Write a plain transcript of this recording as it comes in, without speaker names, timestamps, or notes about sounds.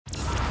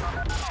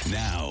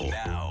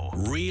Now,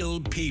 real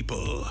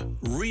people,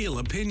 real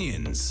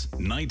opinions.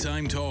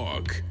 Nighttime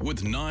talk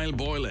with Niall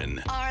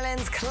Boylan.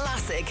 Ireland's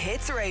classic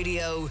hits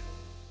radio.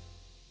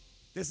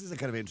 This is a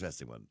kind of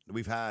interesting one.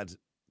 We've had,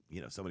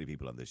 so many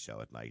people on this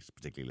show at night,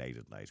 particularly late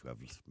at night, who have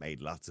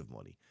made lots of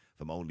money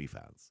from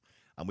OnlyFans.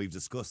 And we've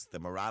discussed the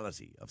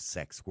morality of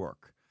sex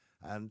work.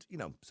 And,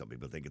 some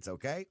people think it's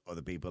okay,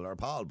 other people are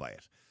appalled by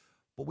it.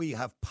 But we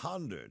have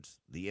pondered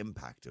the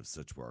impact of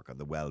such work on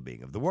the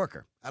well-being of the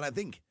worker. And I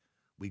think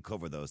we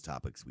cover those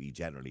topics. We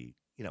generally,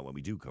 when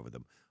we do cover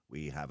them,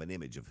 we have an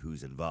image of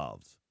who's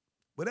involved.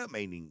 Without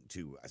meaning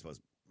to, I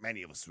suppose,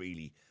 many of us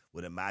really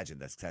would imagine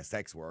that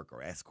sex work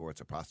or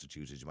escorts or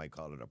prostitutes, as you might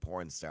call it, or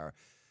porn star,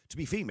 to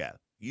be female,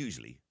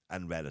 usually,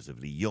 and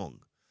relatively young.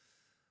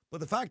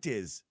 But the fact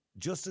is,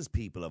 just as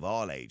people of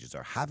all ages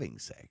are having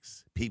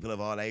sex, people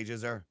of all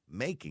ages are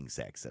making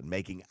sex and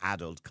making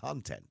adult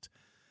content.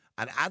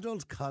 And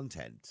adult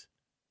content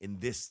in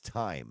this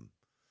time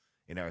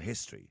in our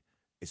history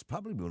is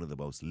probably one of the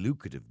most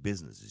lucrative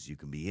businesses you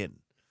can be in.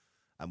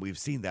 And we've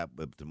seen that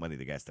with many of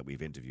the guests that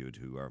we've interviewed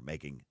who are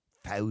making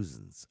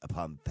thousands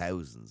upon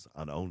thousands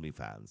on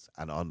OnlyFans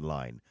and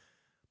online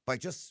by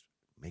just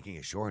making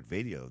a short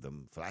video of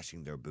them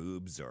flashing their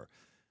boobs or,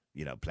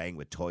 playing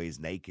with toys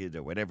naked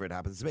or whatever it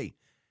happens to be.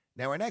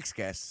 Now, our next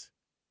guest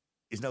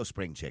is no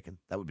spring chicken,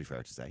 that would be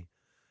fair to say.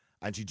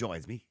 And she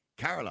joins me,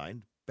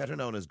 Caroline, better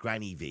known as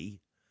Granny V,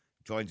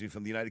 joins me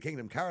from the United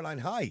Kingdom. Caroline,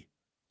 hi.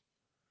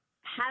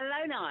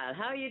 Hello, Niall.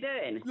 How are you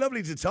doing?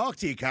 Lovely to talk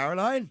to you,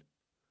 Caroline.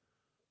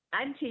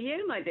 And to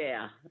you, my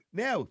dear.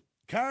 Now,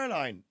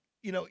 Caroline,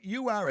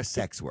 you are a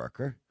sex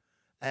worker,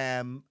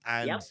 and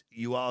Yep.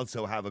 you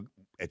also have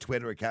a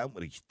Twitter account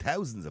with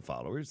thousands of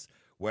followers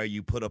where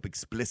you put up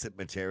explicit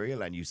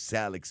material and you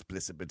sell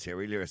explicit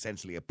material. You're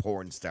essentially a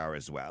porn star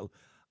as well.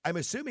 I'm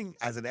assuming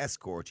as an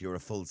escort, you're a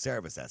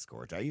full-service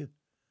escort, are you?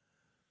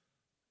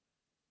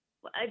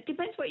 It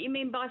depends what you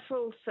mean by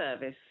full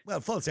service. Well,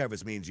 full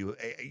service means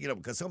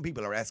because some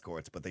people are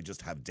escorts, but they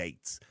just have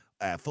dates.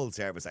 Full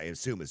service, I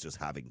assume, is just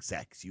having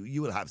sex.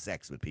 You will have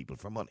sex with people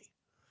for money.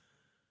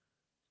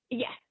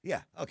 Yeah.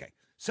 Yeah, okay.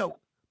 So,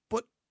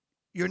 but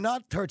you're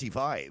not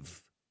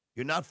 35.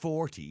 You're not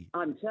 40.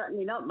 I'm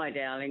certainly not, my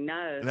darling,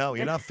 no. No,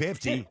 you're not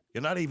 50.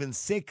 You're not even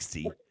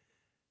 60.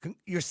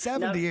 You're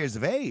 70 No. years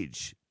of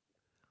age.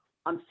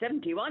 I'm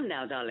 71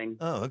 now, darling.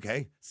 Oh,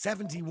 okay.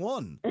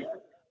 71.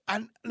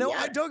 And no,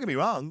 Yeah. don't get me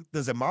wrong.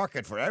 There's a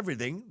market for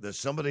everything. There's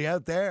somebody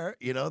out there,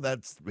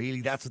 that's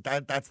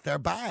their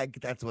bag.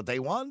 That's what they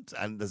want.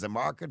 And there's a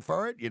market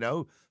for it,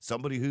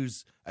 somebody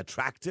who's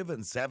attractive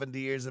and 70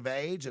 years of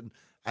age and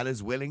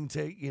is willing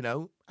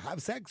to,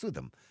 have sex with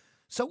them.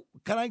 So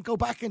can I go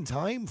back in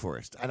time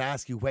first and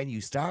ask you when you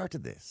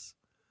started this?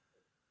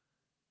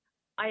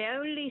 I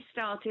only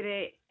started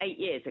it 8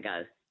 years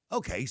ago.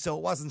 Okay, so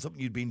it wasn't something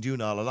you'd been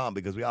doing all along,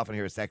 because we often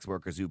hear sex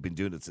workers who've been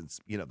doing it since,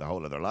 the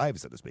whole of their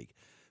lives, so to speak.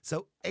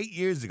 So 8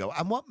 years ago.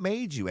 And what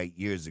made you 8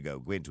 years ago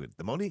go into it?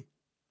 The money?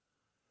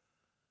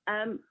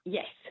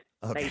 Yes,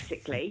 Okay.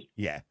 basically.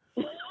 Yeah.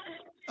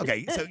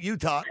 Okay, so you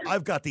thought,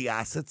 I've got the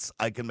assets,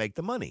 I can make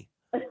the money.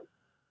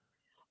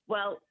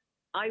 Well,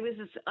 I was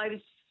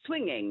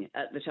swinging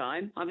at the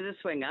time. I was a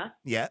swinger,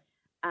 Yeah.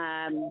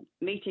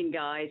 meeting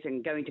guys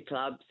and going to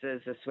clubs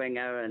as a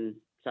swinger and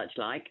such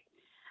like.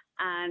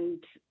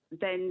 And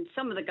then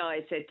some of the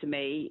guys said to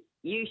me,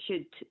 you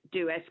should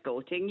do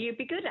escorting, you'd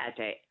be good at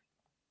it.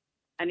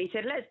 And they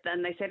said,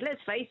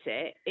 let's face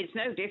it, it's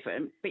no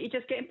different, but you're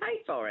just getting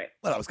paid for it.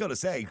 Well, I was going to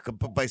say,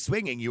 by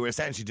swinging, you were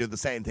essentially doing the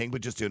same thing,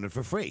 but just doing it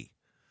for free.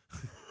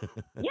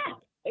 Yeah,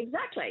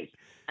 exactly.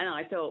 And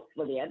I thought,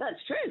 well, yeah,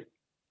 that's true.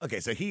 Okay,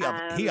 so he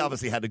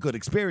obviously had a good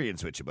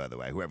experience with you, by the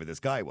way, whoever this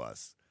guy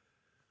was.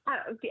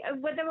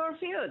 Well, there were a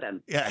few of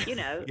them, Yeah.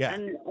 Yeah.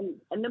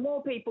 And the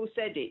more people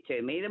said it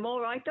to me, the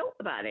more I thought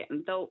about it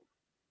and thought,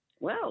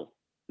 well,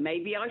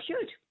 maybe I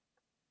should.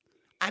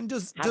 And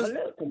Have a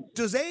look.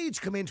 does age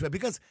come into it?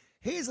 Because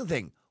here's the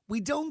thing. We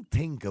don't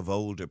think of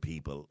older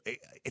people.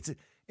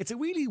 It's a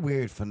really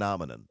weird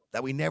phenomenon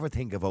that we never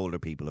think of older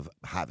people of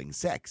having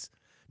sex.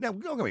 Now,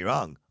 don't get me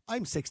wrong.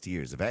 I'm 60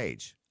 years of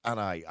age, and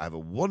I have a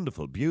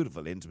wonderful,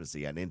 beautiful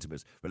intimacy and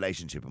intimate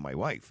relationship with my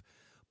wife.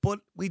 But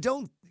we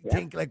don't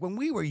think, like when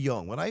we were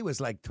young, when I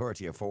was like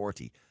 30 or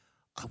 40,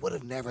 I would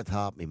have never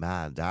thought my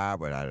man,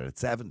 Dad, were at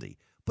 70.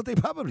 But they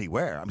probably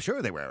were. I'm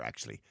sure they were,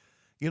 actually.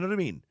 You know what I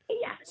mean?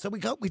 Yeah. So we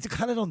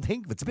kind of don't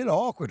think of it. It's a bit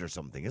awkward or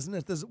something, isn't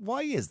it?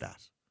 Why is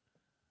that?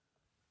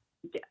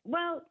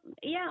 Well,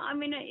 yeah, I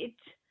mean,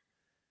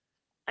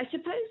 I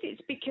suppose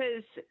it's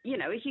because,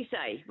 as you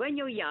say, when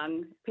you're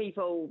young,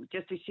 people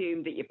just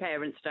assume that your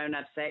parents don't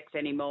have sex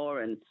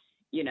anymore and,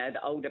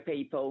 the older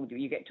people,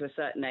 you get to a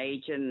certain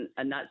age and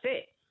that's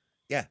it.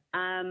 Yeah.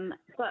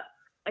 But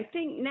I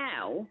think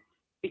now,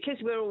 because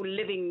we're all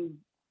living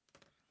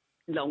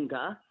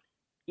longer,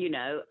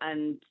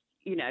 and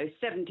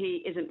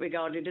 70 isn't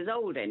regarded as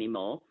old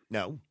anymore.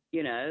 No.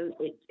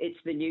 It's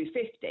the new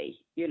 50,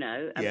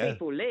 and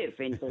people live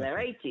into their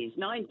 80s,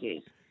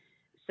 90s.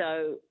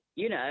 So,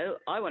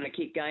 I want to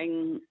keep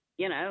going,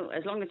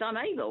 as long as I'm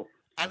able.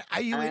 And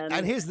are you?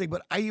 And here's the thing,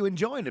 but are you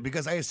enjoying it?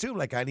 Because I assume,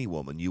 like any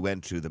woman, you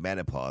went through the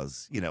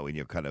menopause, in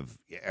your kind of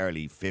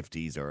early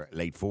 50s or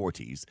late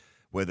 40s,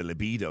 where the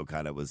libido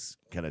kind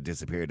of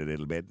disappeared a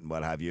little bit and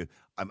what have you.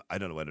 I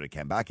don't know whether it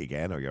came back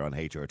again or you're on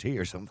HRT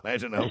or something. I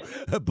don't know.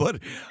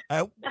 But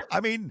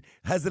I mean,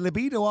 has the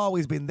libido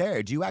always been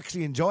there? Do you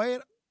actually enjoy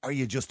it, or are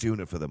you just doing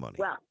it for the money?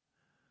 Well,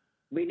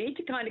 we need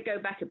to kind of go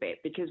back a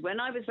bit, because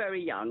when I was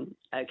very young,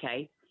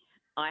 okay,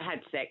 I had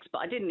sex, but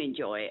I didn't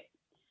enjoy it.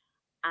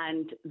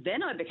 And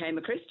then I became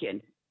a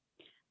Christian,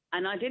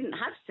 and I didn't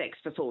have sex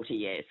for 40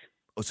 years.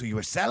 Oh, so you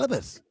were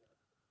celibate?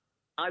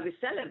 I was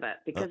celibate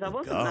because I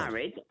wasn't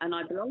married, and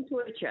I belonged to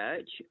a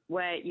church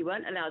where you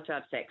weren't allowed to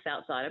have sex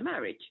outside of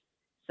marriage.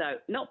 So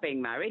not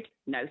being married,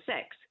 no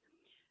sex.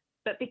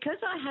 But because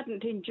I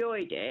hadn't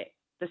enjoyed it,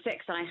 the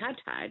sex I had,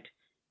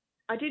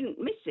 I didn't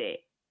miss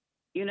it,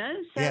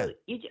 So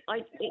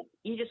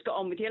you just got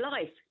on with your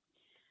life.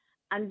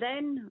 And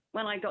then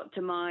when I got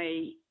to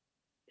my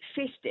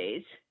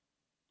 50s,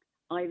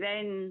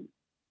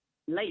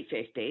 late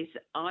 50s,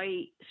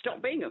 I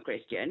stopped being a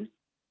Christian.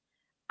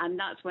 And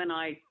that's when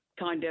I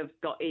kind of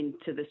got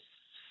into the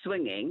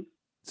swinging.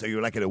 So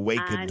you're like an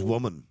awakened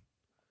woman.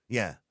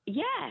 Yeah.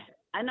 Yeah.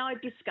 And I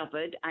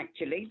discovered,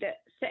 actually, that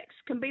sex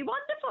can be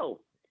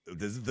wonderful.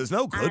 There's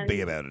no could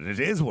be about it. It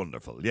is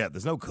wonderful. Yeah,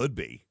 there's no could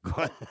be.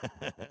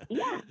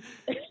 Yeah.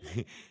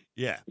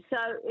 Yeah. So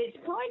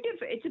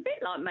it's a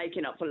bit like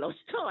making up for lost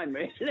time,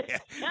 really. Yeah,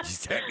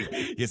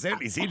 you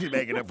certainly seem to be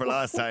making up for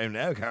lost time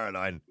now,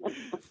 Caroline.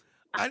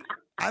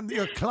 And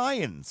your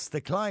clients,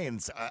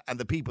 and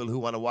the people who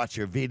want to watch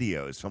your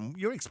videos, from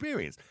your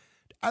experience,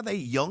 are they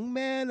young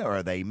men, or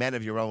are they men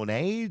of your own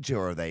age,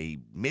 or are they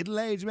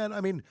middle-aged men?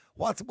 I mean,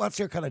 what's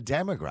your kind of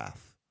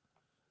demographic?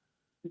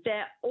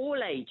 They're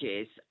all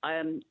ages.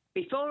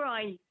 Before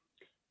I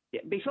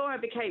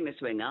became a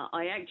swinger,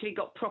 I actually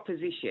got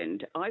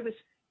propositioned. I was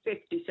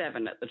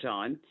 57 at the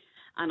time,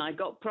 and I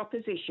got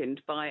propositioned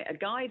by a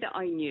guy that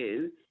I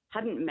knew,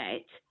 hadn't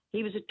met.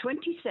 He was a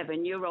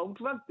 27-year-old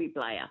rugby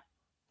player.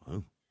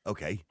 Oh,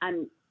 okay.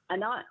 And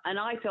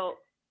I thought,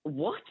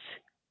 what?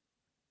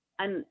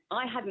 And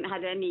I hadn't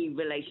had any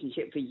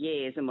relationship for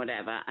years and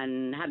whatever,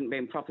 and hadn't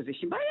been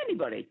propositioned by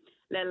anybody,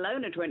 let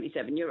alone a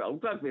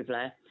 27-year-old rugby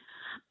player.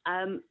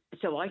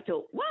 So I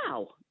thought,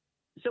 wow.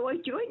 So I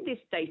joined this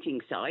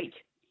dating site.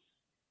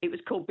 It was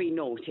called Be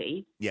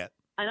Naughty. Yeah.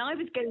 And I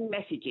was getting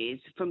messages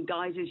from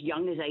guys as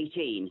young as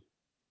 18.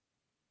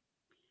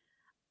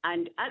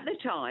 And at the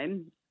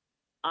time,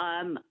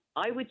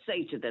 I would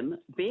say to them,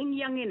 being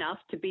young enough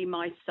to be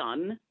my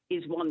son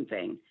is one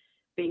thing.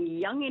 Being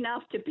young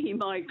enough to be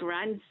my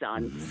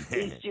grandson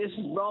is just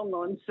wrong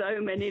on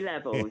so many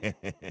levels.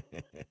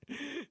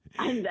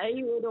 And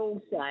they would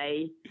all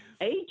say,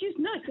 age is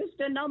not just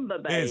a number,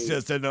 babe. It's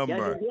just a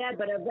number. Yeah,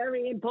 but a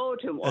very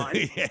important one.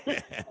 Yeah.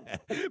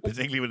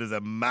 Particularly when there's a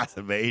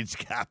massive age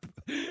gap.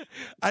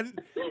 And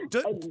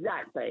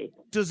exactly.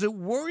 Does it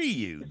worry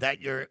you that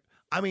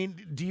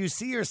do you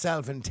see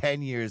yourself in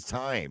 10 years'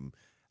 time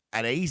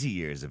at 80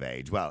 years of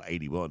age? Well,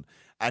 81.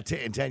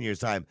 In 10 years'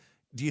 time,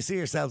 do you see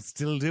yourself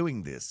still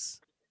doing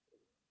this?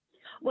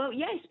 Well,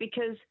 yes,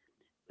 because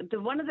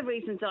one of the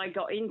reasons I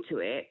got into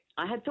it,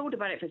 I had thought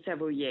about it for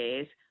several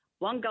years.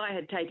 One guy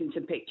had taken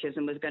some pictures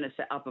and was going to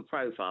set up a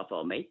profile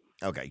for me.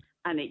 Okay.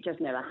 And it just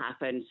never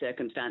happened,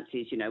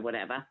 circumstances,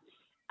 whatever.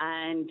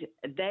 And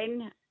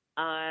then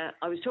I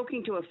was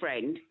talking to a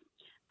friend,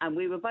 and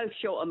we were both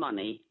short of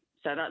money.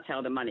 So that's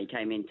how the money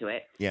came into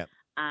it. Yeah.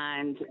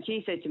 And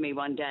she said to me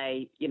one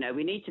day,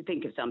 we need to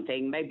think of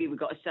something. Maybe we've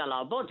got to sell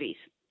our bodies.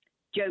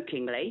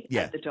 Jokingly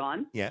at the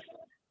time. Yeah.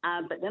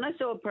 But then I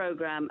saw a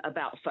program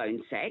about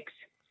phone sex,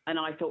 and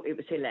I thought it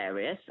was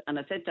hilarious. And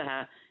I said to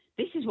her,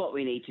 this is what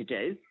we need to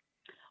do.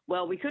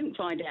 Well, we couldn't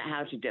find out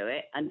how to do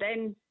it. And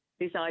then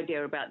this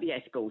idea about the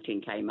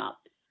escorting came up.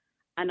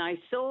 And I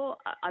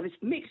was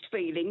mixed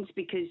feelings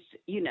because,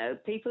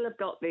 people have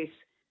got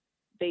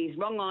these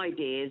wrong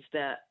ideas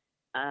that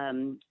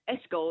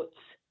escorts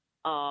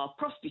are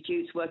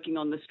prostitutes working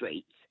on the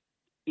streets,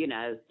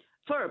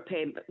 for a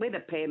pimp, with a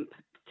pimp,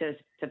 to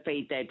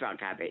feed their drug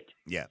habit.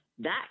 Yeah.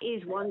 That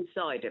is one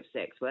side of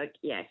sex work,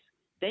 yes.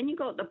 Then you've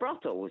got the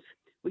brothels,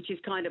 which is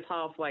kind of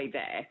halfway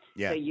there.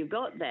 Yeah. So you've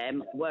got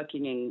them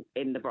working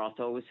in the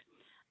brothels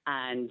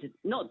and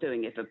not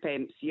doing it for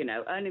pimps,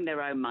 earning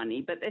their own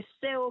money, but they're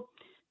still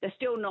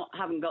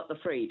haven't got the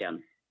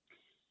freedom.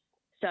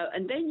 So,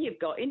 and then you've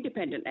got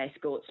independent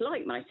escorts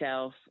like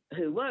myself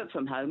who work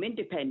from home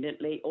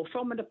independently or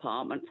from an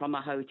apartment, from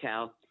a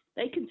hotel.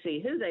 They can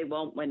see who they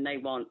want, when they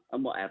want,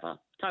 and whatever.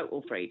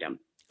 Total freedom.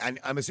 And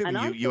I'm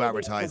assuming you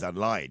advertise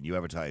online. You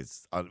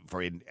advertise as an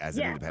independent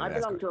escort. Yeah, I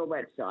belong to a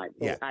website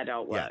called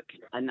Adult Work,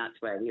 and that's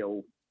where we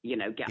all,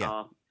 get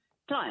our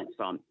clients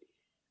from.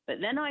 But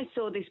then I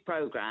saw this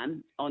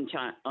program on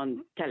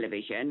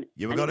television.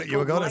 You were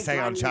going to say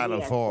on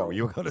Channel 4.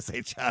 You were going to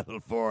say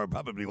Channel 4. It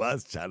probably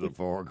was Channel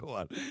 4. Go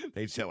on.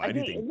 They'd show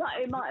anything.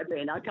 It might have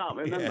been. I can't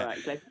remember,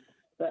 actually.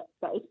 But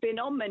it's been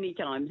on many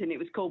times, and it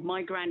was called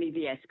My Granny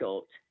the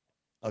Escort.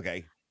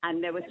 Okay.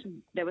 And there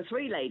were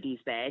three ladies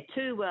there.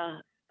 Two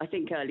were, I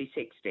think, early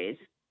 60s.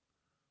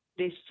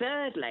 This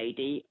third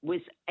lady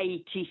was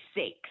 86.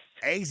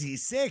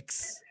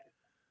 86?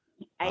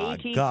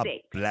 86. God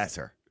bless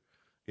her.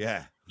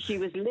 Yeah. She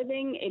was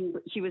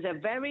a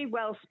very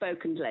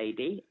well-spoken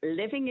lady,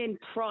 living in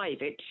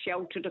private,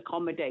 sheltered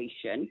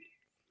accommodation,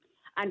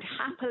 and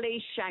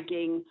happily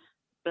shagging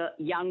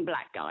young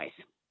black guys.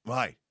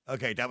 Right.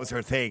 Okay, that was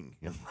her thing.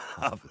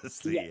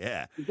 Obviously,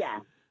 yeah. Yeah.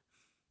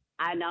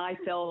 And I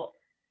thought,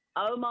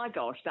 oh my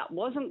gosh, that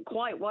wasn't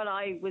quite what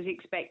I was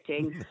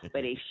expecting,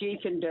 but if she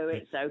can do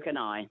it, so can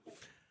I.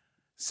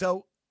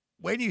 So,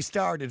 when you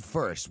started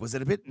first, was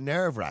it a bit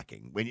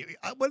nerve-wracking?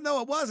 Well,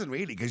 no, it wasn't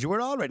really, because you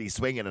were already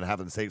swinging and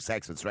having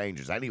sex with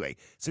strangers anyway.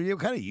 So you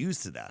were kind of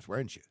used to that,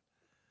 weren't you?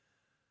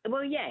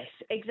 Well, yes,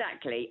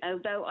 exactly.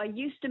 Although I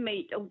used to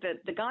meet,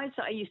 the guys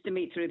that I used to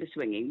meet through the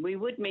swinging, we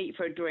would meet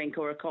for a drink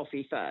or a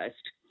coffee first.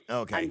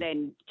 Okay. And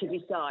then to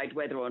decide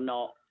whether or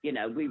not,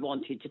 we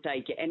wanted to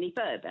take it any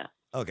further.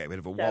 Okay, a bit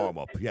of a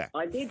warm-up, yeah.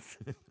 I did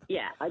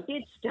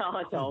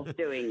start off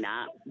doing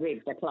that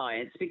with the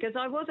clients because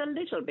I was a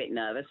little bit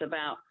nervous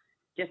about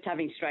just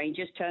having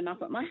strangers turn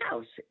up at my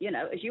house,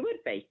 as you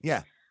would be.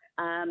 Yeah.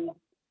 And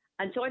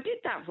so I did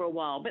that for a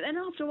while. But then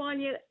after a while,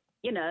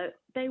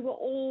 they were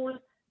all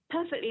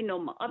perfectly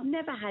normal. I've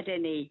never had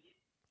any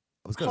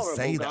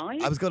horrible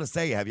guys. I was going to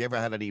say, have you ever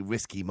had any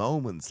risky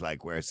moments,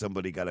 like where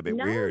somebody got a bit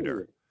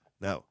weirder?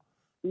 No.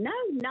 No,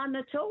 none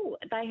at all.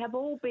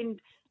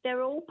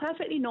 They're all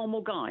perfectly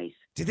normal guys.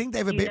 Do you think they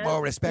have a bit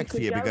more respect for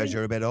you because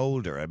you're a bit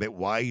older, a bit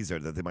wiser,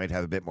 that they might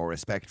have a bit more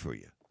respect for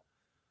you?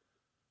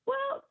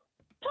 Well,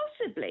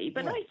 possibly,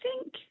 but I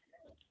think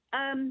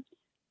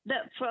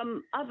that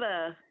from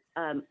other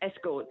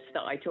escorts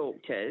that I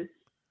talk to,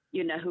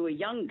 who are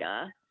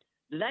younger,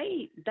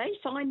 they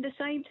find the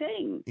same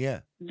thing.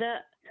 Yeah.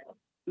 That,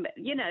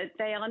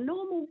 they are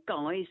normal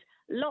guys,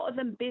 a lot of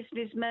them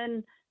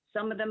businessmen.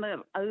 Some of them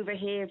are over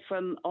here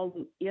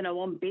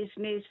on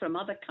business from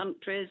other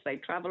countries. They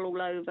travel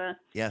all over.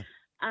 Yeah.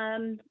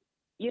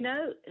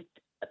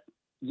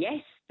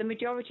 Yes, the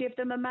majority of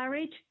them are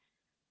married.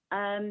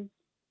 Those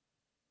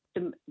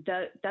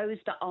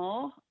that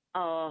are,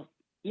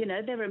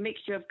 they're a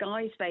mixture of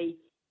guys.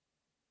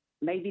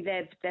 Maybe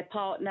their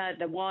partner,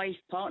 their wife,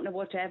 partner,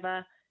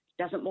 whatever,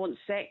 doesn't want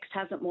sex,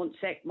 hasn't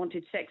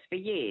wanted sex for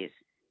years.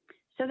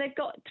 So they've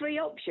got three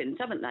options,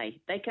 haven't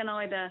they? They can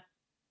either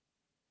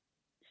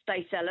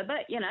stay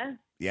celibate,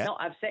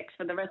 not have sex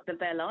for the rest of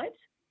their lives,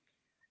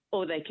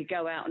 or they could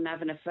go out and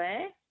have an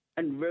affair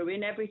and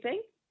ruin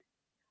everything,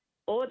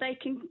 or they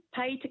can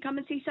pay to come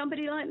and see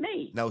somebody like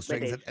me. No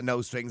strings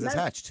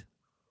attached.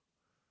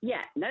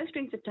 Yeah, no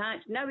strings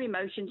attached, no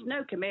emotions,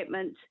 no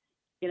commitments.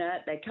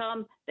 They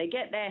come, they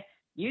get there,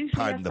 usually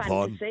Pardon a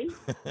fantasy.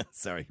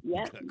 Sorry,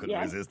 yeah, couldn't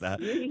resist that.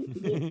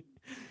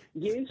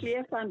 Usually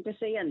a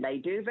fantasy, and they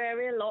do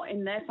vary a lot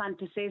in their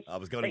fantasies. I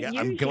was going to get.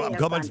 I'm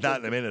coming to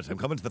that in a minute. I'm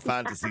coming to the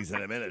fantasies in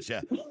a minute.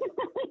 Yeah.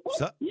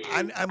 So,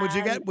 and would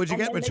you get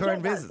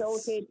return visits?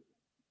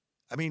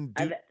 I mean,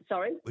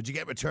 sorry. Would you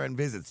get return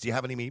visits? Do you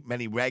have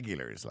many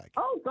regulars? Like?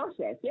 Oh gosh,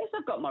 yes. Yes,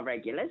 I've got my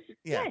regulars.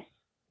 Yeah. Yes.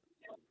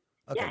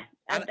 Okay.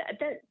 Yeah.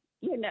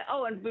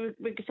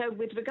 So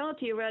with regard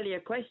to your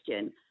earlier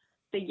question,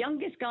 the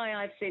youngest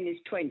guy I've seen is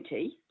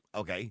 20.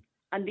 Okay.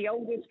 And the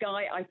oldest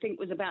guy, I think,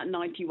 was about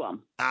 91.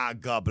 Ah,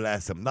 God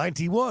bless him.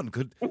 91.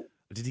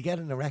 Did he get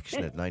an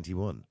erection at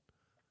 91?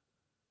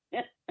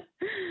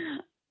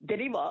 Did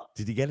he what?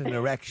 Did he get an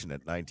erection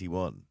at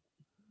 91?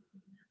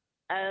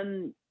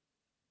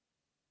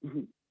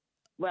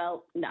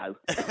 Well, no.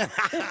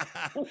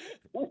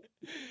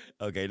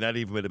 Okay, not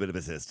even with a bit of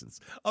assistance.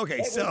 Okay, it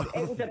was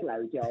a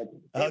blowjob.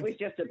 It was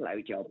just a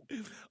blowjob.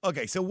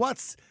 Okay, so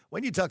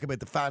when you talk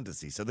about the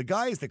fantasy, so the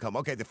guys that come,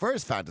 okay, the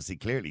first fantasy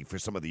clearly for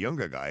some of the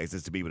younger guys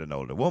is to be with an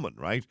older woman,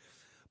 right?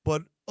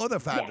 But other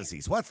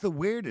fantasies, what's the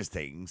weirdest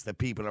things that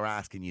people are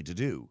asking you to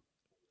do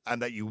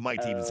and that you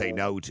might even say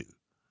no to?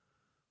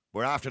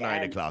 We're after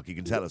 9 o'clock. You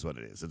can tell us what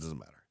it is. It doesn't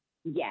matter.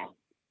 Yeah.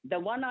 The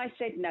one I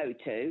said no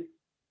to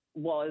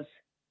was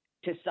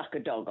to suck a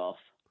dog off.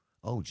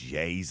 Oh,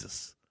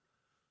 Jesus.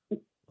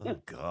 Oh,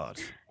 God.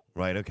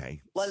 Right,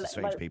 okay.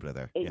 Strange people are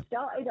there. It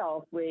started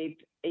off with,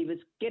 he was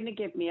going to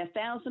give me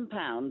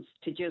 £1,000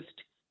 to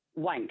just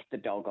wank the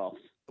dog off.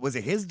 Was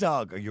it his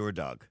dog or your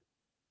dog?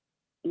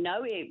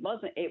 No, it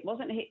wasn't. It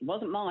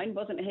wasn't mine.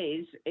 Wasn't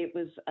his. It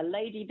was a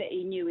lady that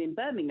he knew in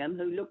Birmingham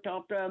who looked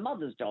after her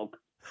mother's dog.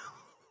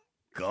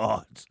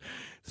 God,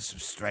 there's some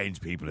strange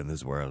people in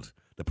this world.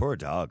 The poor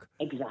dog.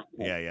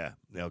 Exactly. Yeah.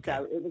 Okay.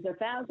 So it was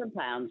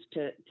 £1,000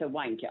 to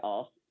wank it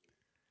off,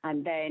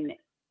 and then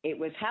it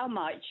was how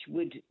much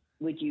would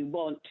you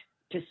want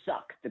to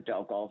suck the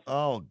dog off?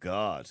 Oh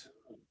God.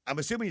 I'm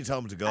assuming you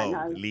told him to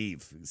go,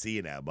 leave, see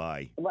you now,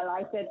 bye. Well,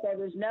 I said there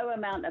was no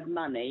amount of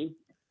money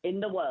in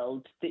the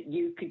world that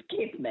you could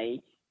give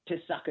me to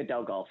suck a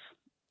dog off.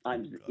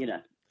 And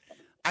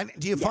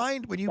do you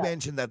find when you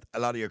mention that a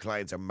lot of your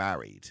clients are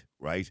married,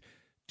 right?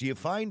 Do you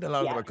find a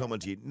lot of them are coming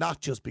to you not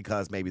just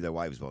because maybe their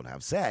wives won't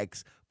have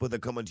sex, but they're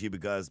coming to you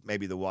because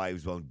maybe the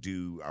wives won't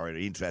do or are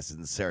interested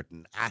in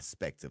certain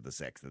aspects of the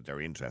sex that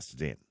they're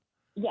interested in?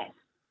 Yes,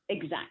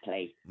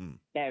 exactly.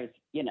 There's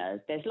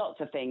lots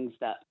of things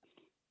that,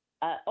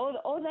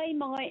 or they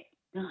might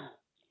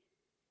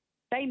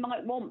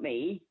want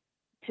me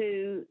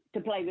to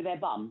play with their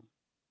bum,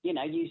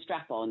 use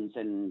strap-ons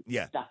and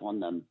stuff on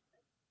them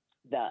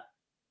that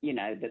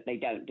they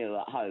don't do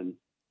at home.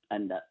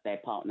 And that their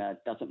partner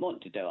doesn't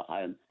want to do at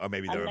home, or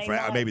maybe they're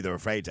afraid. Or maybe they're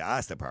afraid to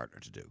ask their partner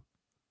to do.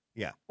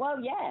 Yeah. Well,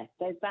 yeah,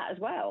 there's that as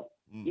well.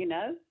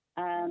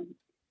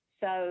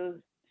 So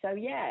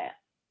yeah.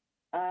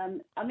 I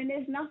mean,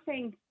 there's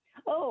nothing.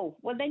 Oh,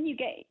 well, then you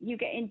get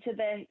into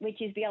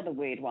which is the other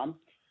weird one,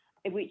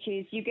 which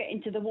is you get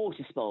into the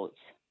water sports.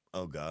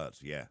 Oh God,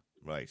 yeah,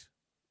 right.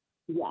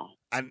 Yeah.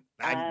 And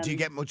do you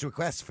get much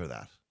requests for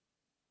that?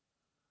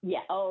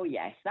 Yeah. Oh,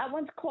 yes. That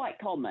one's quite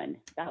common.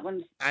 That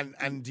one's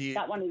and do you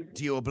that one is,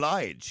 do you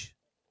oblige?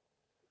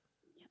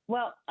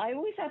 Well, I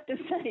always have to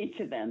say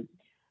to them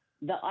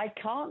that I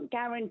can't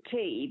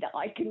guarantee that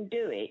I can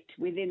do it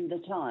within the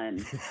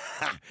time.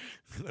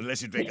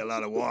 Unless you drink a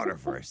lot of water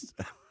first.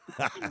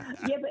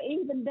 Yeah, but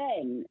even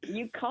then,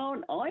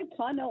 I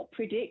cannot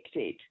predict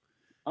it.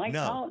 I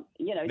can't,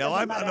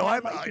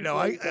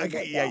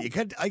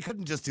 I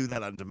couldn't just do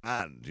that on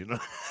demand,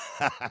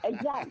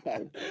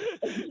 Exactly.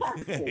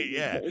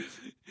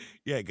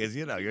 Yeah, because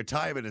your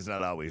timing is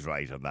not always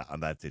right on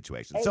that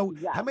situation. So,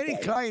 how many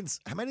clients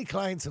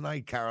a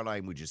night,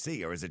 Caroline, would you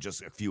see, or is it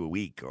just a few a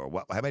week, or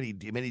what? How many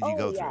do you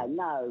go through? Yeah,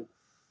 no.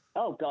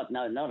 Oh God,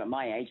 no, not at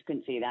my age.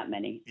 Couldn't see that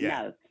many.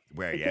 Yeah. No.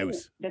 Where are you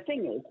out? The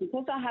thing is,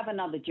 because I have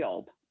another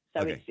job,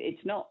 so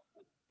it's not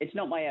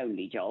my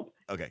only job.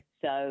 Okay.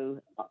 So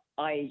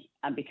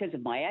and because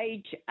of my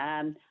age,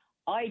 I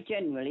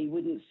generally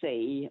wouldn't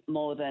see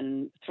more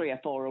than 3 or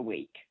 4 a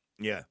week.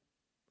 Yeah.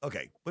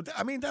 Okay. But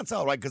I mean, that's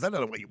all right, because I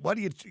don't know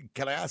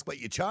can I ask what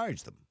you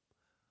charge them?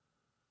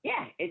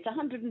 Yeah, it's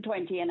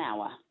 120 an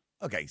hour.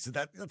 Okay, so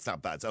that's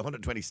not bad. So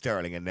 120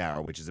 sterling an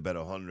hour, which is about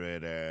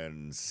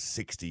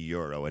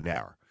 €160 an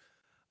hour.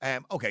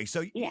 Okay,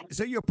 so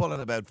you're pulling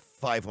about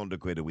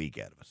 500 quid a week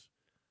out of it.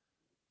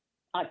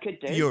 I could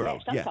do. Euro.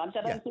 Sometimes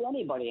I don't see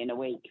anybody in a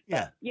week.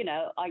 But,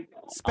 I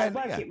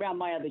work it around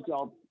my other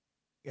job.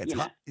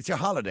 Yeah, it's your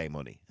holiday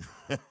money.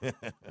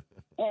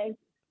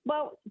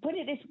 Well, put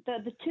it this: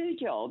 the two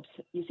jobs,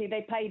 you see,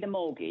 they pay the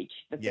mortgage.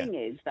 The thing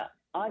is that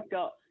I've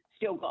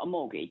still got a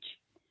mortgage,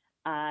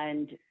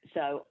 and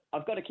so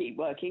I've got to keep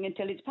working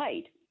until it's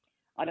paid.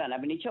 I don't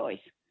have any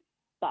choice.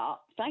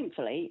 But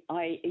thankfully,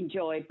 I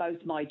enjoy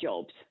both my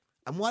jobs.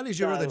 And what is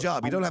your other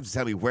job? You don't have to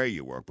tell me where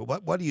you work,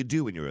 but what do you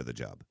do in your other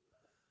job?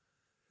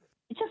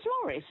 It's a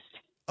florist.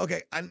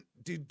 Okay, and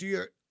do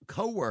your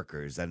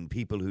co-workers and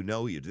people who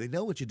know you, do they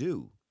know what you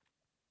do?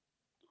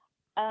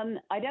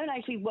 I don't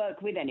actually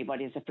work with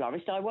anybody as a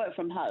florist. I work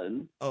from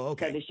home. Oh,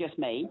 okay. So there's just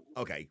me.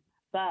 Okay.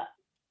 But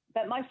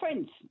my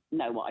friends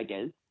know what I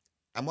do.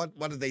 And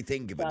what do they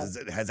think of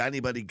it? Has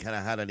anybody kind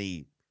of had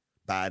any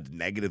bad,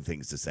 negative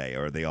things to say,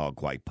 or are they all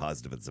quite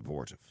positive and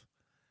supportive?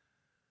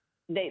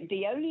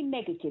 The only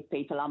negative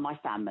people are my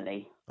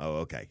family. Oh,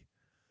 okay.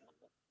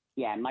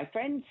 Yeah, my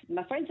friends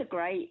are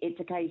great. It's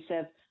a case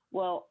of,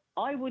 well,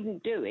 I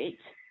wouldn't do it,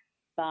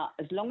 but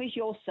as long as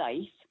you're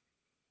safe,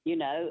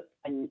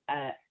 and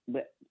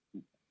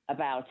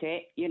about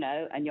it,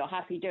 and you're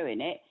happy doing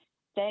it,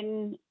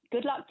 then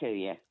good luck to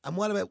you. And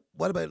what about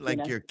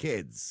like your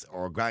kids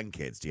or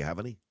grandkids? Do you have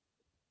any?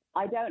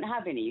 I don't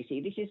have any, you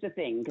see. This is the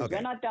thing, because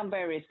when I've done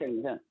various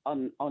things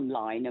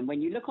online, and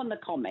when you look on the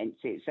comments,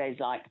 it says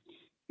like,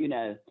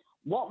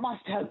 what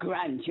must her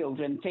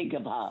grandchildren think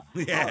of her?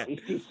 Yeah. Oh,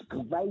 it's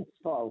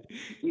disgraceful.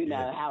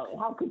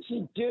 How could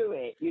she do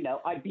it?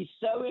 I'd be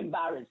so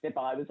embarrassed if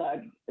I was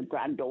her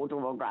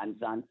granddaughter or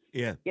grandson.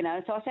 Yeah.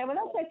 So I say, well,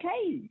 that's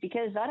okay,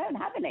 because I don't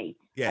have any.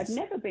 Yes. I've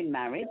never been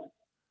married,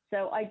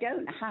 so I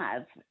don't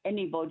have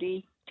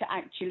anybody to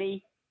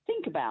actually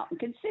think about and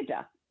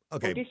consider or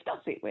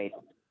discuss it with.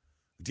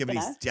 Do you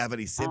have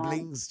any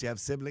siblings? Do you have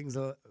siblings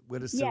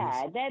with us?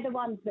 Yeah, they're the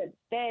ones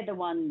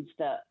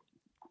that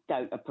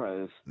don't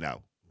approve.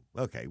 No.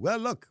 Okay. Well,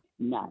 look.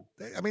 No.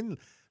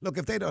 Look,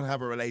 if they don't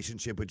have a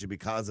relationship with you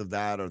because of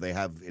that, or they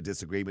have a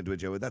disagreement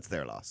with you, that's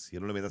their loss. You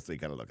know what I mean? That's the way you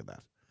kind of look at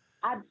that.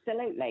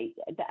 Absolutely.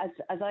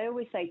 As I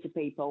always say to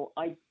people,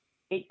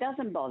 it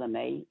doesn't bother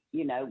me.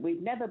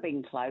 We've never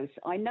been close.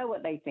 I know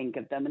what they think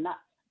of them, and that's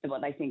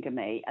what they think of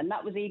me. And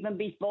that was even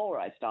before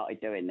I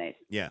started doing this.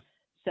 Yeah.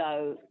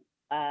 So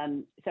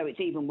it's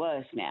even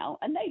worse now,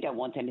 and they don't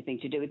want anything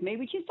to do with me,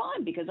 which is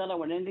fine, because I don't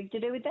want anything to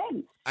do with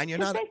them. And you're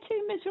not. They're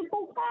two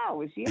miserable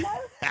cows, and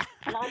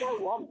I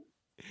don't want.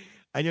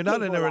 And you're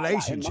not in a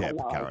relationship,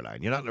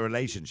 Caroline. You're not in a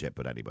relationship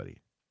with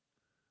anybody.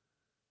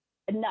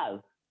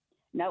 No.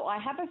 I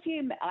have a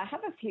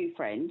few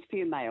friends,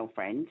 few male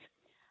friends,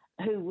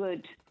 who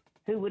would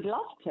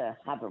love to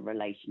have a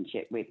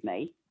relationship with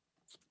me,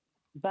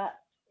 but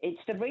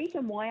it's the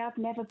reason why I've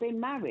never been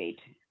married.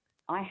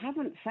 I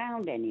haven't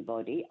found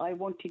anybody I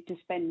wanted to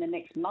spend the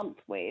next month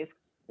with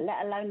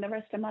let alone the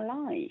rest of my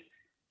life.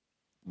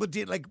 But do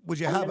you, like, would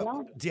you And have the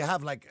last- do you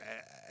have like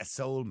a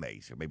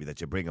soulmate, or maybe that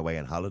you bring away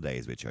on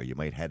holidays with, or you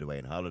might head away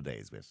on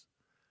holidays with?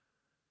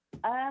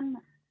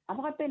 Have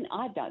I been?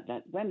 I don't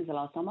know. When was the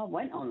last time I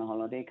went on a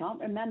holiday? I can't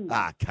remember.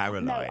 Ah,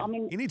 Caroline. No, I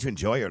mean, you need to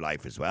enjoy your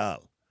life as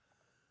well.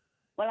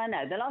 well, I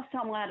know. The last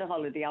time I had a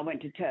holiday, I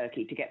went to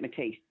Turkey to get my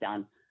teeth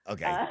done.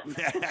 Okay.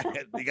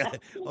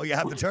 You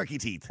have the turkey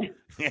teeth.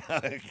 Yeah.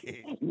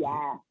 Okay.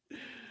 Yeah,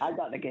 I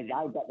got the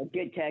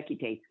good turkey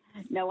teeth.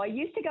 No, I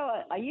used to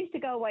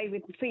go away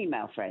with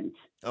female friends.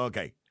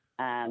 Okay.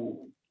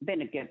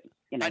 Been a good,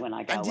 when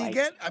I go and do away. you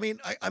get? I mean,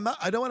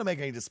 I don't want to make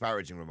any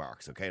disparaging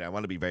remarks. Okay, and I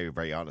want to be very,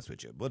 very honest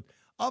with you. But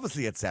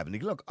obviously, at 70,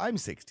 look, I'm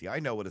 60. I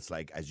know what it's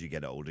like as you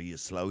get older. You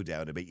slow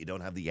down a bit. You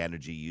don't have the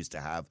energy you used to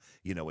have,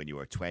 when you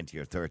were 20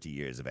 or 30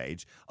 years of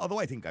age. Although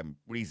I think I'm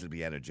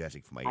reasonably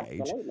energetic for my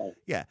age. Absolutely.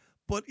 Yeah.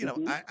 But,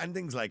 and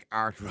things like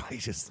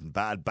arthritis and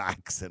bad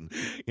backs and,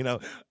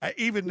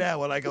 even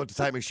now when I go to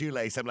tie my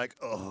shoelace, I'm like,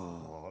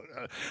 oh.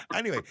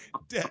 Anyway,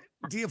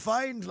 do you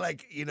find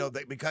like,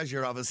 that because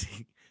you're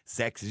obviously,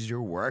 sex is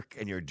your work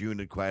and you're doing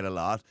it quite a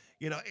lot,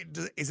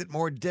 is it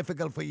more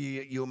difficult for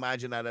you, you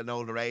imagine, at an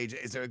older age?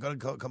 Is there going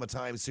to come a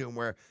time soon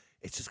where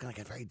it's just going to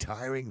get very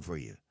tiring for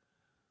you?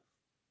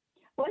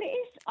 Well, it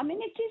is. I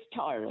mean, it is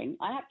tiring,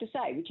 I have to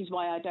say, which is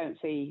why I don't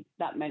see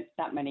that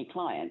many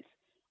clients.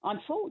 I'm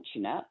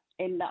fortunate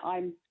in that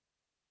I'm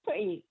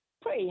pretty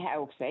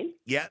healthy.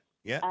 Yeah,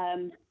 yeah.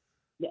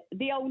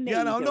 The old knees.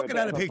 Yeah, no, I'm are looking bit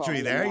at a of picture of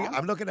you problem there. now.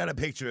 I'm looking at a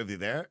picture of you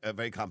there, a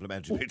very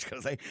complimentary picture, can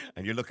I say?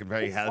 And you're looking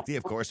very healthy,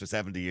 of course, for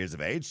 70 years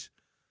of age.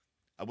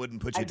 I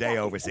wouldn't put you a day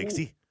over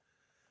 60.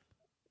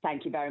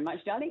 Thank you very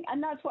much, darling.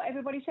 And that's what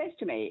everybody says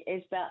to me,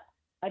 is that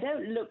I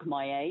don't look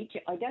my age,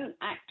 I don't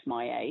act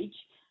my age,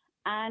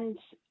 and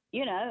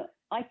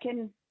I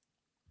can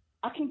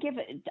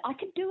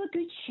do a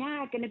good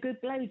shag and a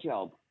good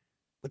blowjob.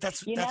 But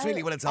that's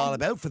really what it's all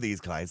about for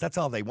these clients. That's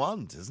all they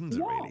want, isn't it,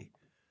 really?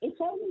 It's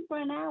only for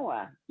an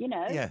hour,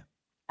 Yeah.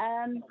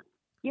 and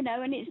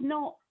it's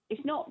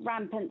not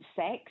rampant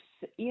sex,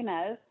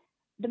 The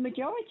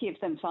majority of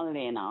them,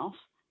 funnily enough,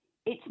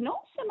 it's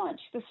not so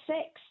much the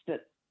sex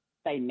that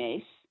they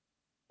miss,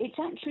 it's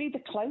actually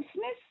the closeness.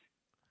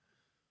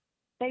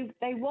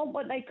 They want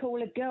what they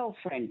call a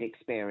girlfriend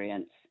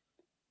experience,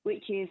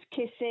 which is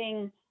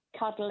kissing,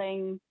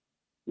 cuddling,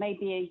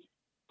 maybe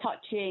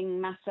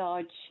touching,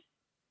 massage.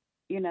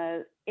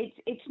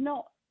 It's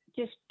not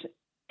just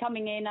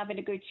coming in, having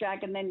a good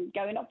shag, and then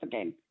going off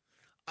again.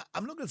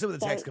 I'm looking at some of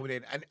the texts coming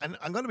in, and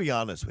I'm going to be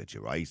honest with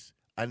you, right?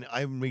 And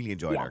I'm really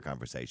enjoying our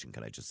conversation,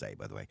 can I just say,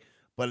 by the way.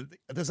 But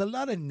there's a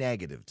lot of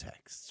negative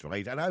texts,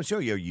 right? And I'm sure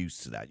you're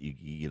used to that. You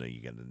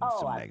get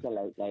some negative.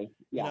 Absolutely.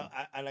 Yeah.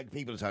 And like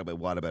people are talking about,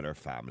 what about her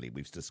family?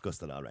 We've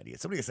discussed it already.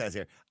 Somebody says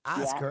here,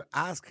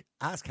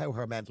 ask how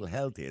her mental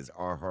health is,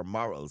 or her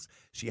morals.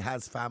 She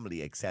has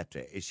family,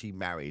 etc. Is she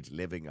married,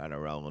 living on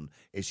her own?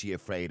 Is she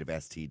afraid of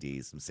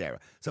STDs? From Sarah.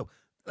 So,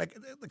 like,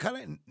 the kind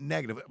of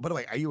negative. By the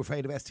way, are you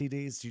afraid of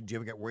STDs? Do you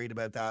ever get worried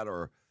about that,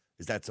 or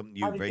is that something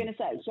you? I was going to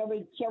say, shall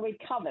we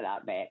cover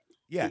that bit?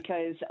 Yeah.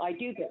 Because I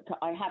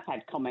have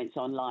had comments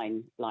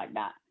online like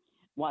that.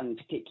 One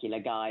particular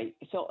guy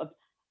sort of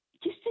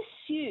just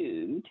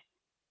assumed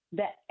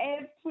that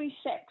every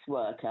sex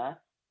worker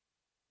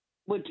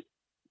would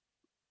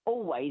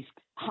always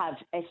have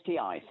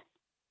STIs.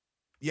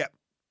 Yeah.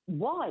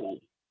 Why?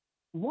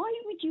 Why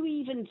would you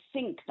even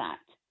think that?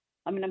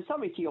 I mean, I'm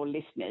sorry to your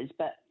listeners,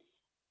 but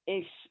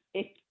if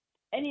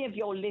any of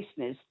your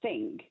listeners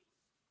think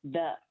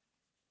that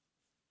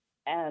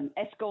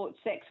escort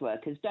sex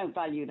workers don't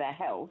value their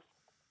health,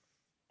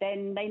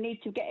 then they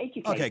need to get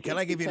educated. Okay, can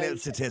I give you a little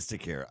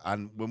statistic here?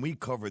 And when we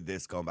covered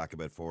this going back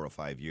about 4 or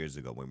 5 years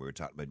ago, when we were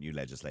talking about new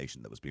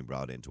legislation that was being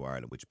brought into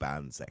Ireland which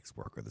banned sex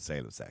work or the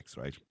sale of sex,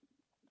 right?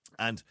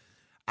 And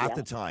at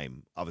the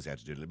time, obviously I had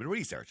to do a little bit of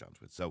research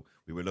onto it, so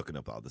we were looking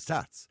up all the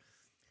stats.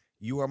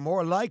 You are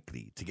more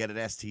likely to get an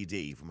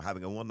STD from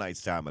having a one-night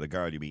stand with a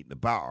girl you meet in a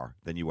bar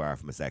than you are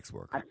from a sex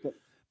worker. Absolutely.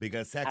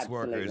 Because sex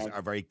workers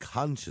are very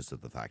conscious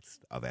of the fact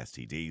of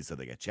STDs, so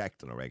they get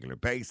checked on a regular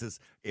basis.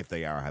 If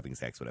they are having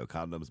sex without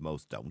condoms,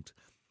 most don't.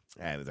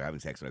 If they're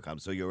having sex without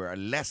condoms, so you are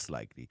less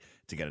likely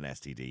to get an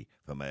STD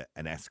from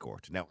an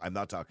escort. Now, I'm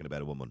not talking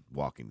about a woman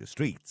walking the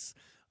streets.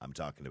 I'm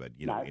talking about,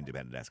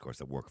 independent escorts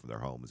that work from their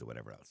homes or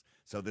whatever else.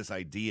 So this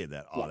idea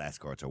that all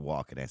escorts are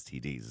walking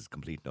STDs is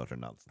complete and utter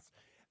nonsense.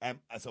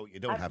 So you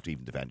don't have to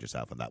even defend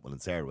yourself on that one.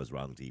 And Sarah was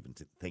wrong to even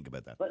think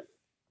about that.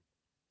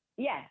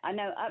 Yeah, I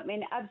know. I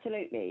mean,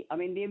 absolutely. I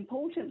mean, the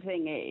important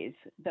thing is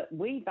that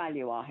we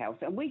value our health,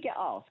 and we get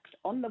asked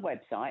on the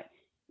website,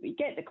 we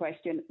get the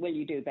question, will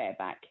you do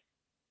bareback?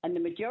 And the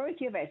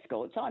majority of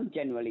escorts, I'm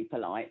generally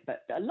polite,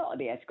 but a lot of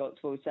the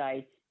escorts will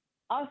say,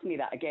 ask me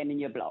that again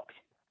and you're blocked.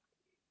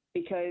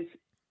 Because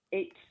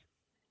it's,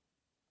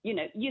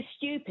 you're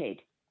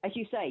stupid. As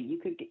you say,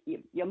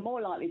 you're more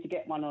likely to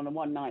get one on a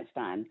one-night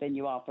stand than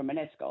you are from an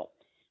escort,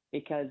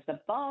 because the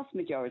vast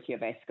majority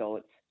of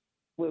escorts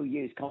will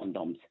use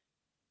condoms.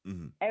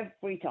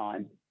 Every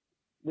time,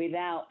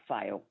 without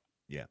fail.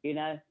 Yeah.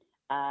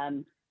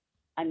 And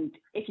And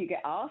if you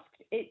get asked,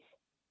 it's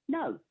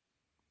no.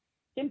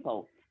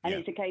 Simple. And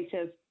it's a case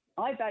of,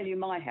 I value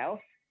my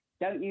health,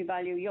 don't you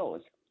value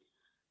yours?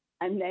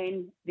 And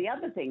then the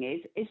other thing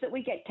is that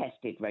we get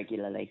tested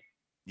regularly.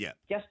 Yeah.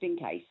 Just in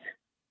case.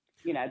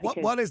 You know,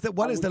 what is the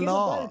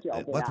law?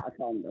 Without a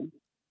condom.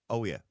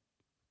 Oh, yeah.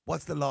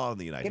 What's the law in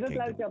the United Kingdom?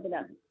 Give a blowjob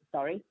without,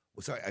 sorry?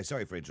 Well,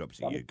 sorry for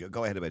interrupting you.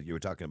 Go ahead you were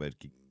talking about,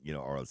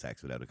 oral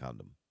sex without a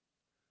condom.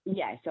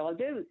 Yeah, so I'll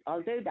do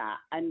that.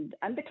 And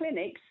the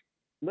clinics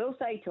will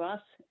say to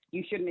us,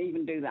 you shouldn't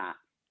even do that.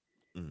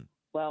 Mm.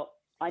 Well,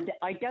 I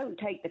don't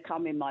take the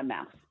cum in my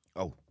mouth.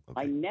 Oh,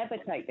 okay. I never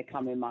take the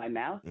cum in my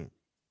mouth. Mm.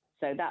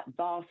 So that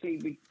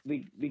vastly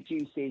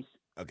reduces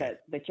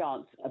the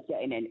chance of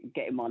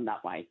getting one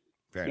that way.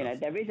 Fair enough.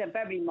 There is a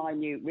very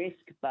minute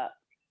risk, but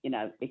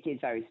it is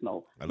very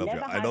small. I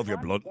love your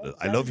bluntness.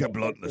 I love your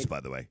bluntness, by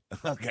the way.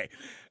 Okay.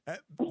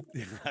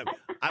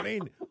 I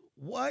mean,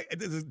 why?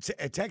 There's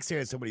a text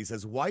here. Somebody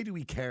says, "Why do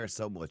we care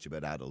so much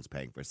about adults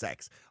paying for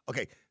sex?"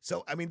 Okay,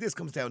 so I mean, this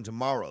comes down to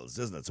morals,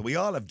 doesn't it? So we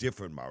all have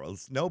different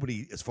morals.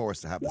 Nobody is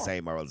forced to have the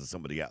same morals as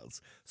somebody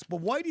else.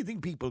 But why do you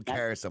think people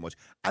care so much?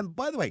 And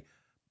by the way,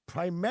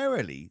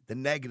 primarily the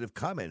negative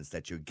comments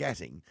that you're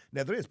getting.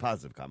 Now, there is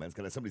positive comments.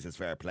 Somebody says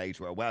fair play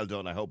to her. Well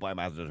done. I hope I'm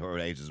at her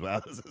age as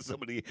well as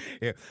somebody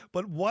here.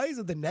 But why is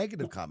it the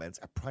negative comments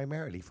are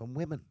primarily from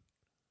women?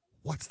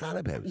 What's that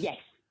about? Yes.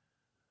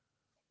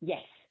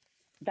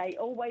 They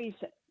always,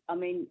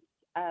 when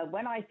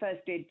I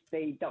first did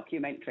the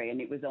documentary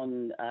and it was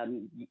on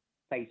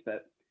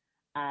Facebook,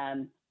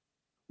 I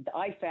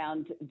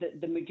found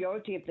that the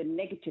majority of the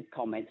negative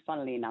comments,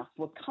 funnily enough,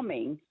 were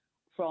coming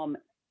from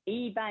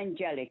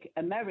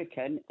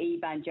American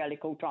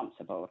evangelical Trump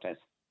supporters.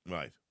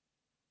 Right.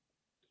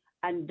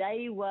 And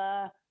they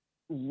were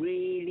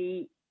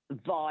really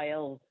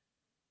vile,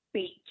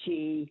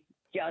 bitchy,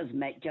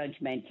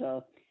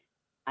 judgmental,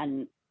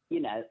 and,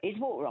 it's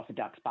water off a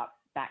duck's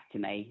back to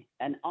me.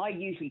 And I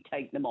usually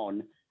take them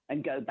on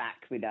and go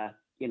back with a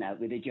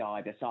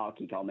jibe, a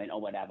sarky comment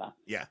or whatever.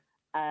 Yeah.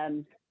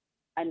 And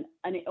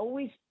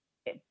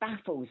it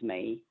baffles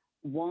me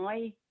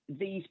why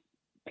these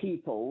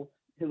people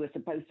who are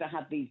supposed to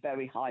have these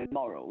very high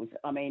morals.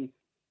 I mean,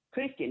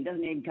 Christian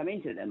doesn't even come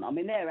into them. I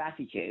mean, their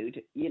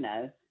attitude,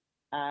 to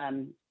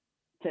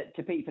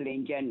people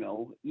in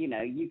general,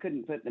 you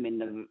couldn't put them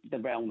in the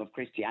realm of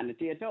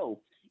Christianity at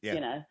all,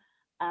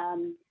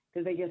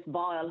 because they're just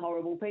vile,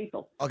 horrible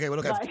people. Okay, well,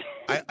 look,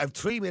 I have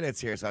 3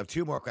 minutes here, so I have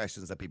 2 more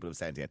questions that people have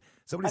sent in.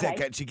 Somebody said,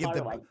 can she give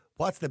them,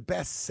 what's the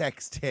best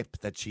sex tip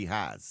that she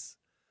has?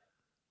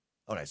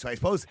 All right, so I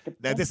suppose,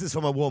 now this is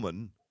from a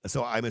woman,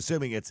 so I'm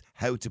assuming it's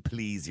how to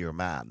please your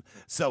man.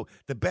 So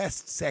the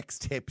best sex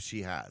tip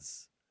she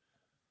has?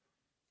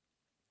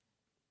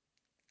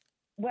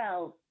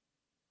 Well,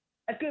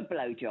 a good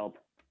blowjob.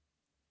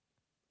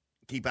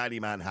 Keep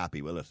any man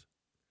happy, will it?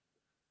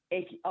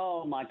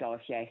 Oh my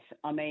gosh, yes.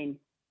 I mean,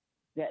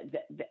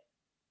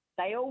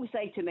 they all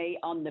say to me,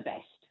 I'm the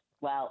best.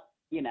 Well,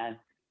 I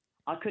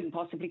couldn't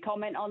possibly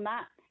comment on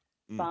that,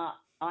 but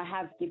I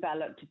have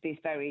developed this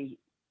very,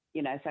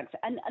 success.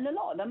 And a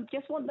lot of them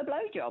just want the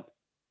blowjob.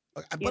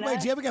 By the way,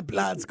 do you ever get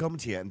lads come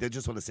to you and they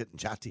just want to sit and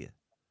chat to you?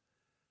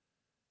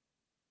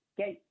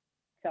 Yeah,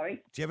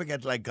 sorry? Do you ever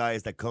get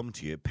guys that come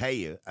to you, pay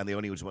you, and they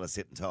only just want to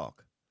sit and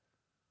talk?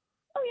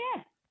 Oh,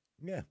 yeah.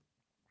 Yeah.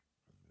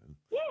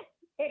 Yeah,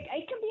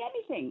 it can be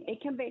anything.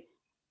 It can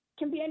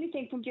be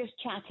anything from just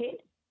chatting,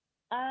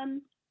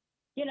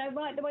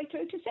 right the way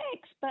through to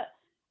sex. But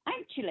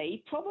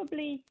actually,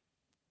 probably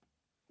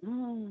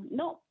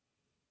not,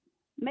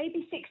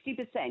 maybe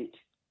 60%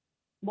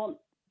 want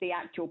the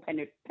actual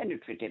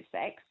penetrative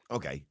sex.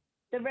 Okay.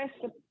 The rest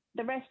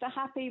are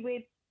happy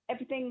with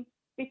everything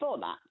before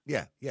that.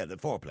 Yeah, the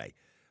foreplay.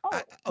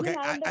 Oh, okay,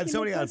 and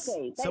somebody else.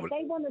 They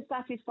want to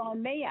satisfy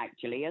me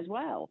actually as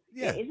well.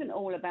 Yeah. It isn't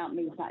all about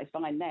me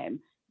satisfying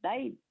them.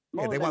 They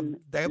want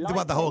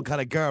the whole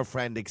kind of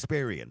girlfriend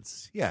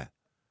experience. Yeah.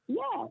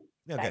 Yeah.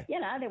 Okay.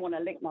 They want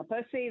to lick my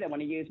pussy. They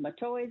want to use my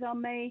toys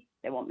on me.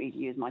 They want me to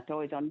use my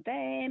toys on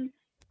them.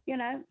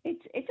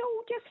 It's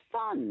all just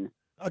fun.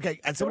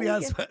 Okay, and somebody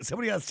else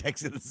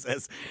texted and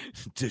says,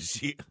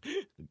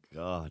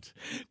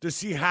 does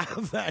she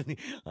have any,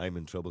 I'm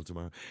in trouble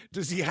tomorrow,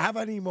 does she have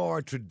any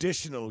more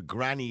traditional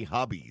granny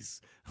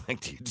hobbies?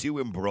 Do you do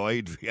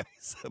embroidery, I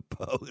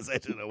suppose? I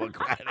don't know what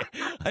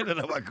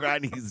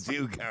grannies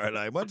do,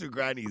 Caroline. What do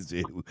grannies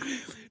do?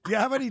 Do you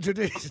have any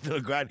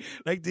traditional granny?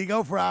 Do you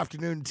go for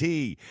afternoon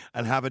tea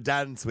and have a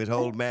dance with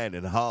old men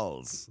in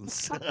halls?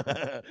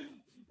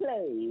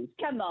 Please,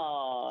 come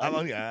on. I'm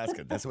only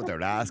asking. That's what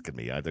they're asking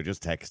me. They're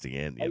just texting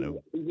in,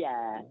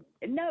 Yeah.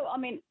 No, I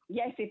mean,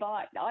 yes,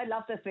 I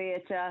love the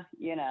theatre,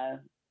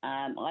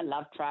 I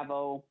love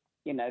travel,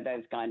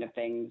 those kind of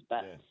things.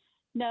 But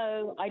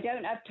no, I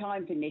don't have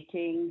time for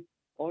knitting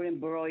or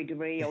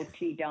embroidery or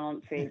tea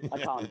dances. I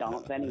can't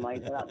dance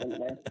anyway, so that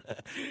wouldn't do.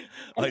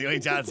 The only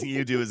dancing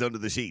you do is under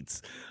the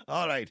sheets.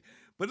 All right.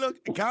 But look,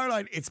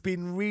 Caroline, it's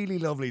been really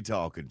lovely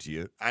talking to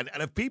you. And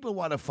if people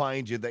want to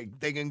find you,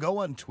 they can go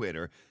on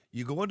Twitter.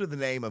 You go under the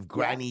name of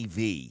Granny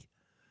V.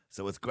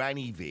 So it's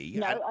Granny V.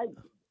 No,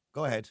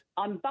 Go ahead.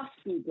 I'm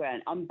Busty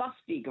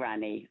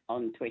Granny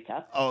on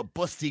Twitter. Oh,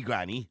 Busty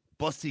Granny.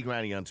 Busty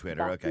Granny on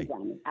Twitter. Busty Okay.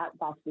 Granny, at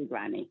Busty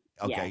Granny.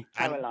 Okay.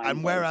 Yeah,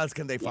 And where else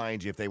can they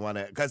find you if they want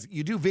to? Because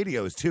you do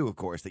videos too, of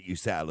course, that you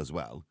sell as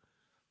well.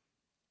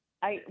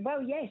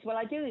 Yes. Well,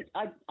 I do.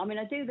 I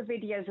do the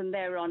videos and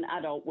they're on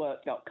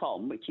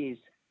adultwork.com, which is,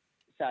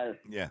 so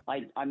Yeah.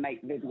 I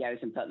make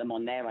videos and put them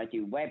on there. I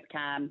do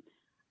webcam.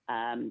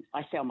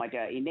 I sell my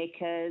dirty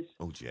knickers.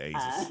 Oh,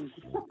 Jesus.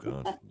 Oh,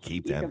 God.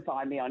 Keep You them. can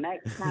find me on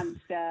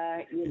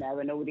Xhamster,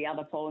 and all the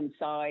other porn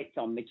sites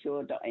on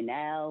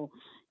mature.nl.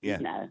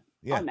 Yeah.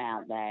 I'm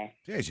out there.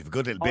 Yes, you've a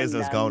good little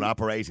business going,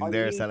 operating on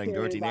there, YouTube, selling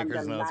dirty under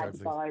knickers and all Lad sorts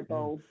of things.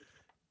 Bible.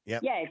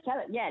 Yep.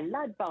 Yeah,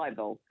 Lad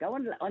Bible. Go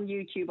on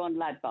YouTube on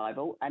Lad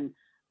Bible, and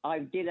I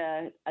did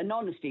an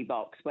honesty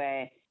box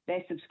where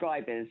their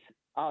subscribers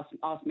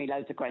asked me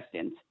loads of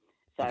questions.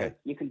 So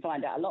you can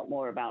find out a lot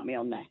more about me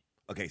on there.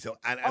 Okay, so...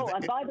 And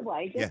by the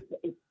way,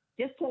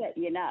 just to let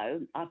you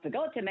know, I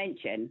forgot to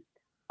mention,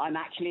 I'm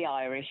actually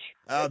Irish.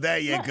 Oh, there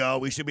you go.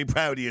 We should be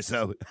proud of you,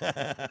 so.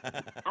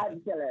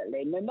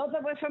 Absolutely. My mother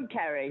was from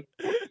Kerry.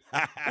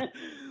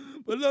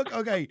 But look,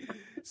 okay,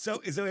 so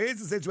here's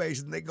the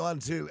situation. They go on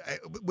to...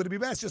 would it be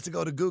best just to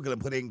go to Google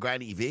and put in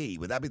Granny V?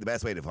 Would that be the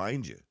best way to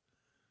find you?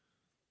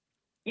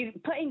 You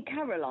put in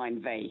Caroline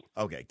V.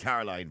 Okay,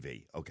 Caroline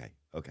V. Okay.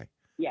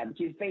 Yeah,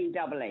 which is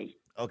V-double-E.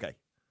 Okay.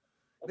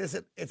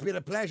 Listen, it's been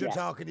a pleasure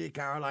talking to you,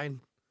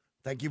 Caroline.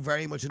 Thank you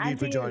very much indeed And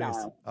for to you, joining us.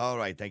 Niall. All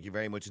right, thank you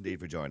very much indeed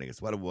for joining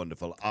us. What a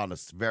wonderful,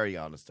 honest, very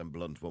honest and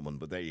blunt woman,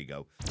 but there you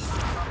go.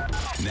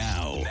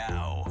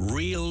 Now,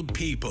 real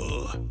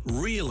people,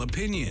 real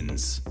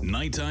opinions.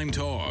 Nighttime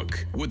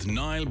Talk with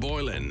Niall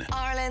Boylan.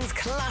 Ireland's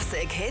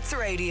classic hits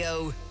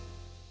radio.